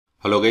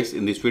Hello guys,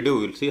 in this video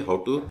we will see how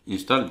to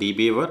install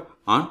Dbeaver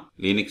on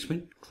Linux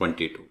Mint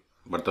 22.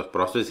 But the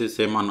process is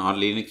same on all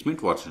Linux Mint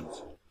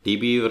versions.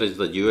 Dbeaver is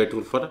the GUI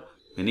tool for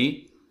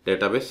many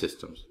database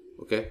systems.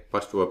 Okay,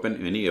 first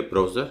open any web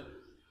browser.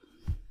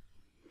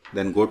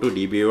 Then go to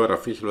Dbeaver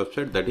official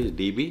website, that is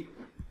dbeaver.io.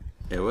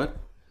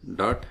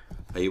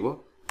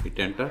 Hit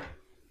enter.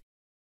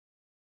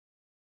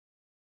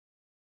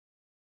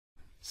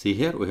 See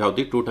here we have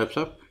the two types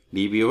of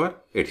Dbeaver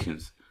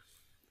editions,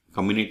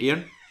 Community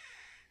and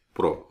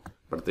Pro,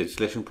 but the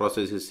installation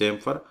process is same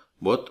for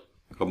both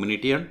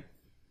Community and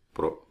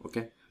Pro.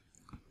 Okay,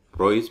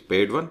 Pro is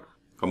paid one,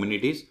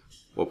 Community is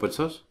open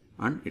source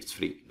and it's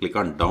free. Click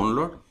on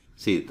download.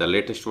 See, the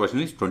latest version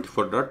is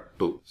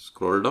 24.2.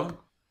 Scroll down,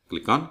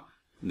 click on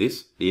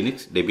this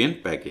Linux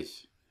Debian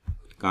package.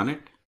 Click on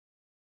it.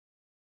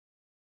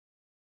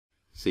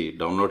 See,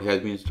 download has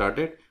been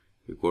started.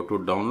 You go to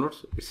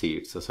downloads. See,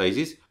 its size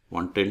is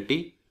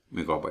 120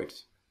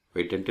 megabytes.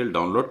 Wait until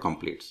download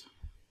completes.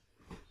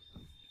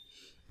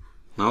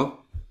 Now,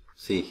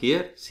 see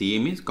here, CE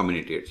means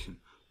Community Edition.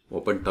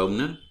 Open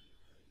terminal,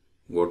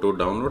 go to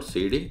download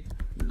CD,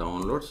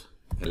 downloads,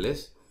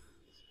 ls.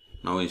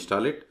 Now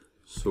install it,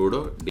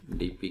 sudo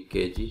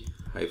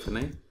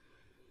dpkg-i,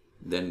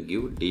 then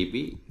give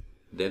db,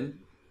 then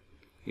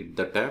hit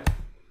the tab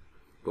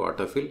to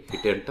autofill,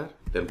 hit enter,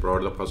 then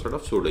provide the password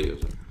of sudo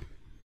user.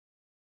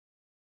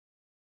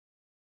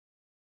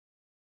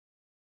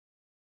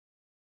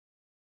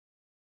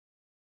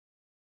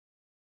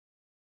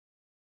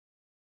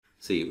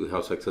 See, we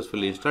have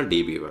successfully installed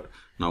Dbeaver.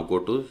 Now go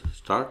to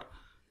start,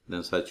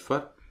 then search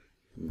for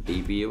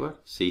Dbeaver.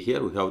 See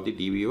here we have the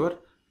Dbeaver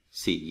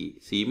CE.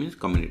 CE means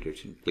Community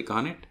Edition. Click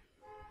on it.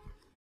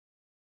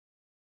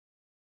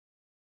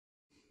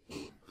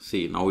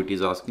 See, now it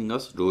is asking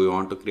us, do we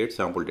want to create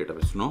sample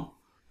database? No.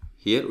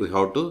 Here we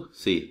have to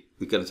see,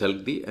 we can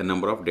select the a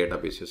number of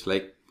databases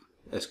like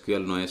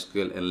SQL,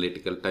 NoSQL,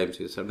 analytical, time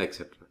series, and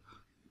etc.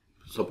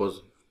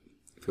 Suppose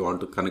if you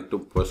want to connect to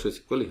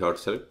PostgreSQL, you have to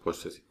select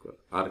PostgreSQL,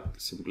 or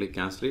simply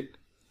cancel it,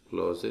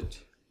 close it,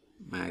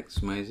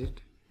 maximize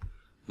it.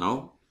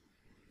 Now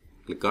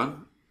click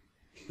on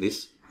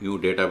this new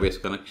database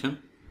connection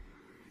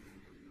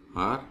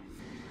or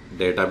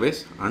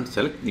database and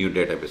select new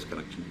database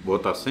connection.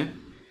 Both are same.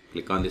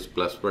 Click on this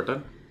plus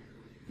button,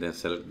 then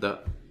select the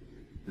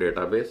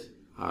database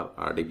or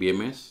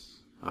RDBMS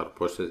or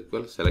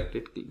PostgreSQL, select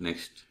it,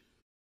 next.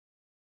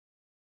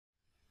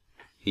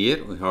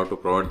 Here we have to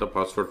provide the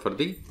password for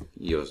the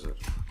user.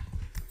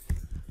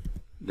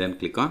 Then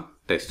click on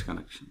test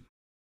connection.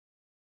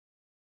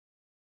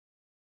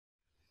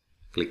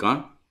 Click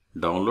on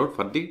download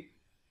for the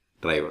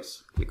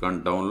drivers. Click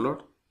on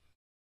download.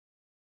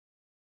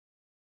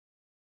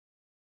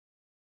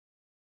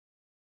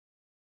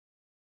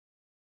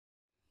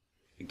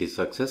 It is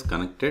success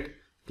connected.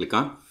 Click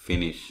on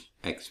finish.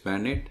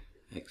 Expand it.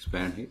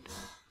 Expand it.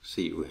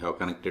 See, we have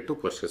connected to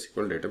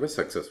PostgreSQL database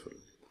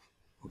successfully.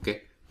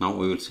 Okay. Now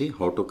we will see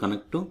how to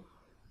connect to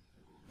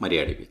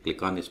MariDB.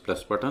 Click on this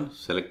plus button,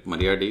 select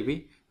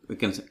MariDB. We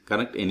can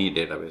connect any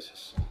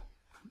databases.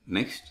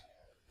 Next,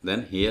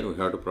 then here we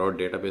have to provide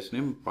database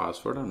name,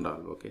 password and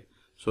all. Okay.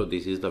 So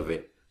this is the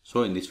way.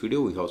 So in this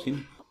video we have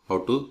seen how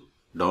to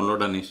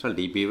download and install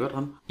Dbeaver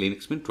on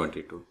Linux Mint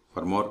 22.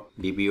 For more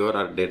Dbeaver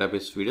or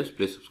database videos,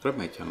 please subscribe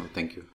my channel. Thank you.